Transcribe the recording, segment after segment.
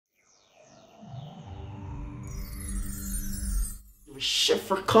Chef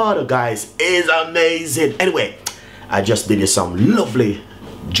Ricardo, guys, is amazing. Anyway, I just did you some lovely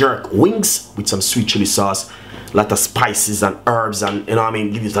jerk wings with some sweet chili sauce, a lot of spices and herbs, and you know what I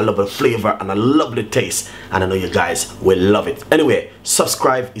mean, give you a lovely flavor and a lovely taste, and I know you guys will love it. Anyway,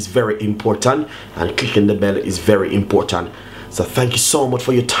 subscribe is very important and clicking the bell is very important. So thank you so much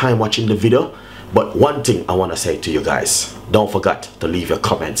for your time watching the video. But one thing I want to say to you guys, don't forget to leave your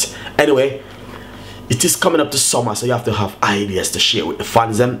comments. Anyway, it is coming up to summer, so you have to have ideas to share with the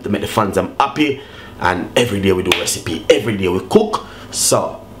fans them, to make the fans them happy. And every day we do recipe, every day we cook.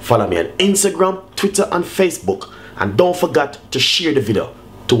 So follow me on Instagram, Twitter and Facebook, and don't forget to share the video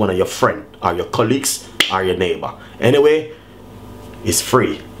to one of your friends or your colleagues or your neighbor. Anyway, it's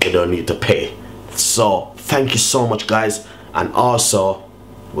free, you don't need to pay. So thank you so much, guys. And also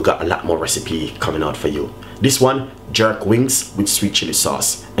we got a lot more recipe coming out for you. This one, jerk wings with sweet chili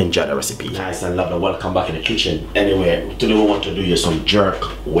sauce. Enjoy the recipe. Nice and lovely. Welcome back in the kitchen. Anyway, today we want to do you some jerk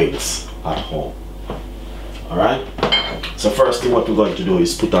wings at home. Alright? So first thing what we're going to do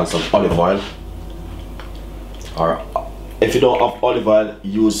is put on some olive oil. Or if you don't have olive oil,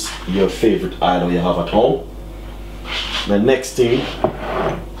 use your favorite oil you have at home. The next thing,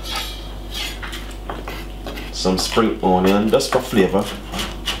 some spring onion, just for flavor.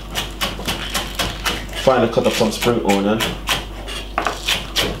 Finally cut up some spring onion.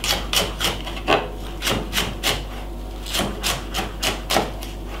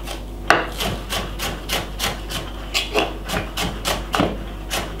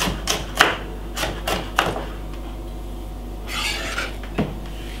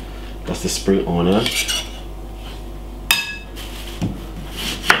 That's the spring onion.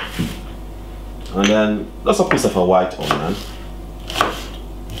 And then that's a piece of a white onion.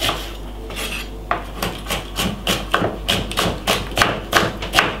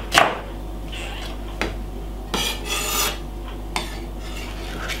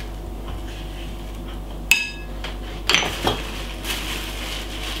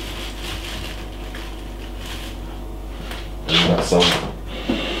 Got some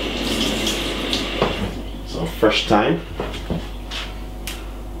fresh thyme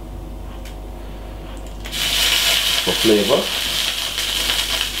for flavor.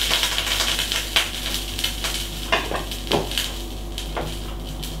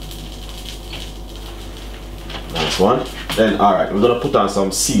 Nice one. Then alright, we're gonna put on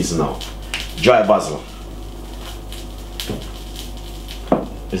some season now. Dry basil.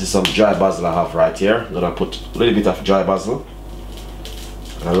 This is some dry basil I have right here. I'm gonna put a little bit of dry basil.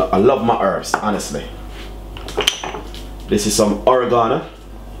 I love my herbs, honestly. This is some oregano.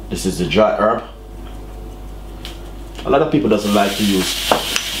 This is the dry herb. A lot of people doesn't like to use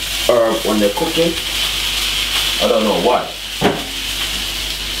herb when they're cooking. I don't know why.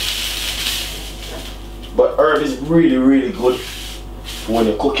 But herb is really, really good for when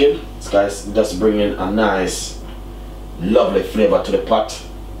you're cooking. This guy's just bringing a nice, lovely flavor to the pot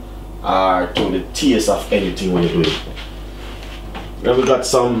or to the taste of anything when you do it. Then we got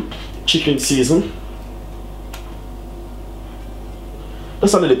some chicken season.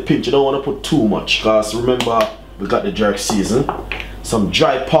 Just a little pinch, you don't want to put too much because remember we got the jerk season. Some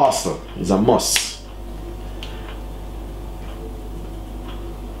dry parsley is a must.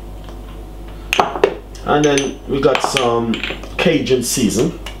 And then we got some Cajun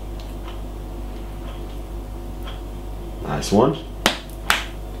season. Nice one.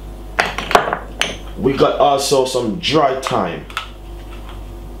 We got also some dry thyme.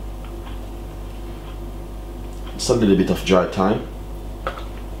 Just a little bit of dry thyme.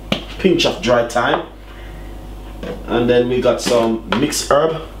 Pinch of dry thyme. And then we got some mixed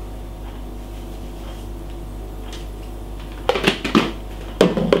herb.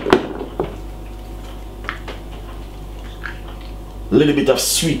 A little bit of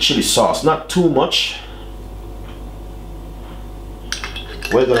sweet chili sauce, not too much.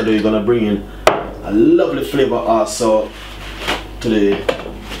 What you're gonna do, you're gonna bring in a lovely flavor also to the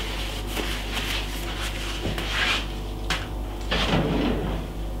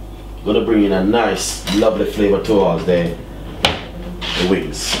gonna bring in a nice lovely flavor towards the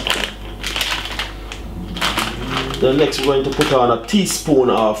wings. Then next we're going to put on a teaspoon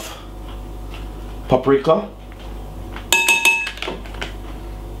of paprika.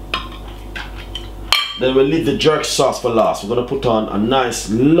 Then we'll leave the jerk sauce for last. We're gonna put on a nice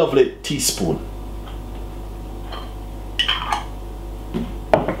lovely teaspoon.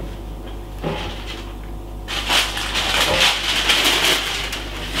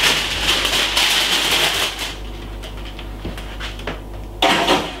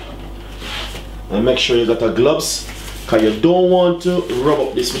 And make sure you got a gloves, because you don't want to rub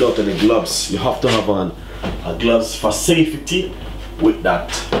up this without any gloves. You have to have on a gloves for safety with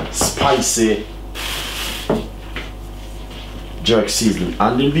that spicy jerk seasoning.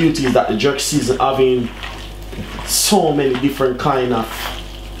 And the beauty is that the jerk seasoning having so many different kind of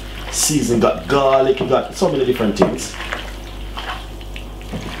seasoning. Got garlic, you got so many different things.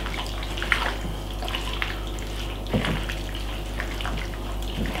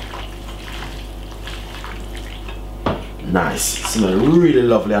 Nice, smell really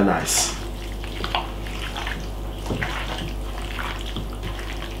lovely and nice.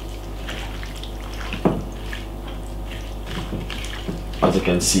 As you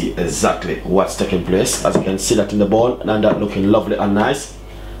can see exactly what's taking place. As you can see that in the bowl, and that looking lovely and nice.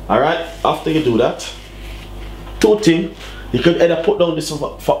 Alright, after you do that, two things, you can either put down this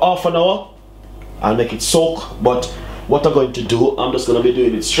for half an hour and make it soak, but what I'm going to do, I'm just going to be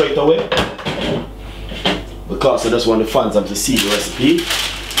doing it straight away because I just want the fans to see the recipe.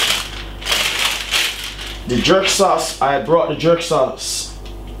 The jerk sauce, I brought the jerk sauce,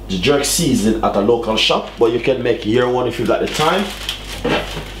 the jerk seasoning at a local shop, but you can make your one if you got the time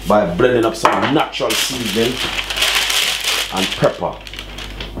by blending up some natural seasoning and pepper.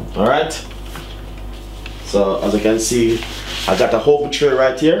 Alright, so as you can see, I got a open tray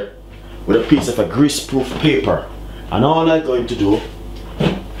right here with a piece of a grease-proof paper, and all I'm going to do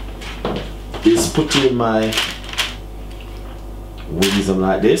is put in my wings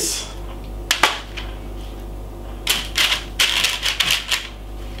like this,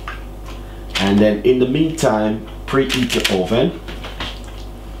 and then in the meantime preheat the oven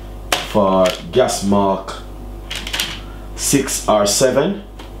for gas mark 6 or 7.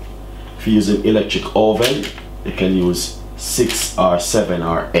 If you're using electric oven, you can use 6 or 7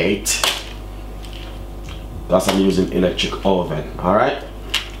 or 8. That's I'm using electric oven. Alright,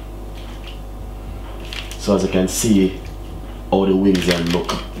 so as you can see how the wings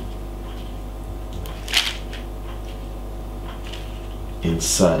look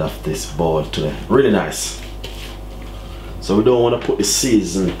inside of this bowl today, really nice. So we don't want to put the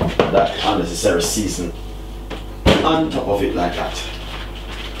season, that unnecessary season, on top of it like that.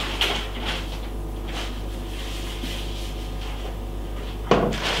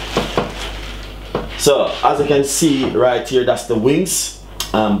 So as you can see right here, that's the wings.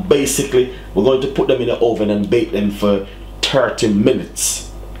 Basically we're going to put them in the oven and bake them for 30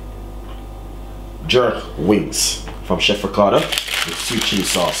 minutes. Jerk wings from Chef Ricardo with sweet chili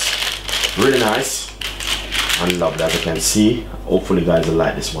sauce, really nice and lovely. As you can see, hopefully you guys will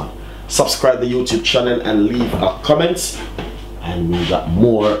like this one. Subscribe to the YouTube channel and leave a comment, and we got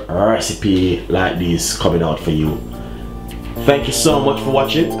more recipe like this coming out for you. Thank you so much for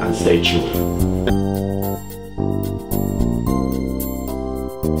watching and stay tuned.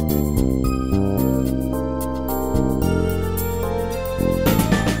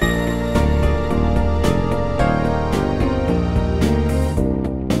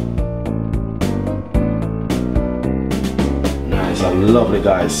 Lovely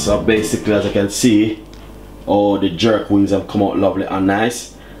guys, so basically as you can see, all the jerk wings have come out lovely and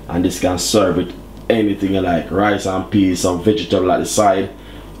nice, and this can serve with anything you like, rice and peas, some vegetable at the side,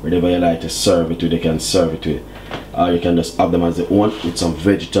 whatever you like to serve it with, you can serve it with, or you can just have them as they want with some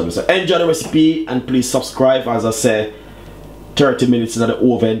vegetables. So enjoy the recipe and please subscribe. As I say, 30 minutes in the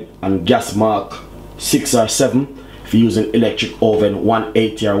oven and gas mark 6 or 7. If you're using electric oven,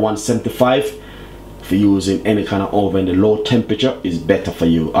 180 or 175. If you're using any kind of oven, the low temperature is better for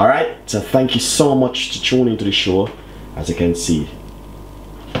you. Alright, so thank you so much to tune into the show. As you can see,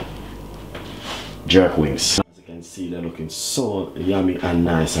 jerk wings, as you can see, they're looking so yummy and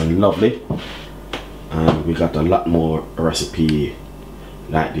nice and lovely, and we got a lot more recipe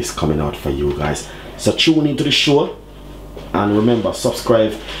like this coming out for you guys. So tune into the show, and remember,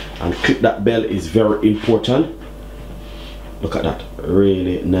 subscribe and click that bell is very important. Look at that,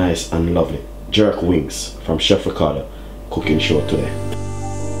 really nice and lovely jerk wings from Chef Ricardo cooking show today.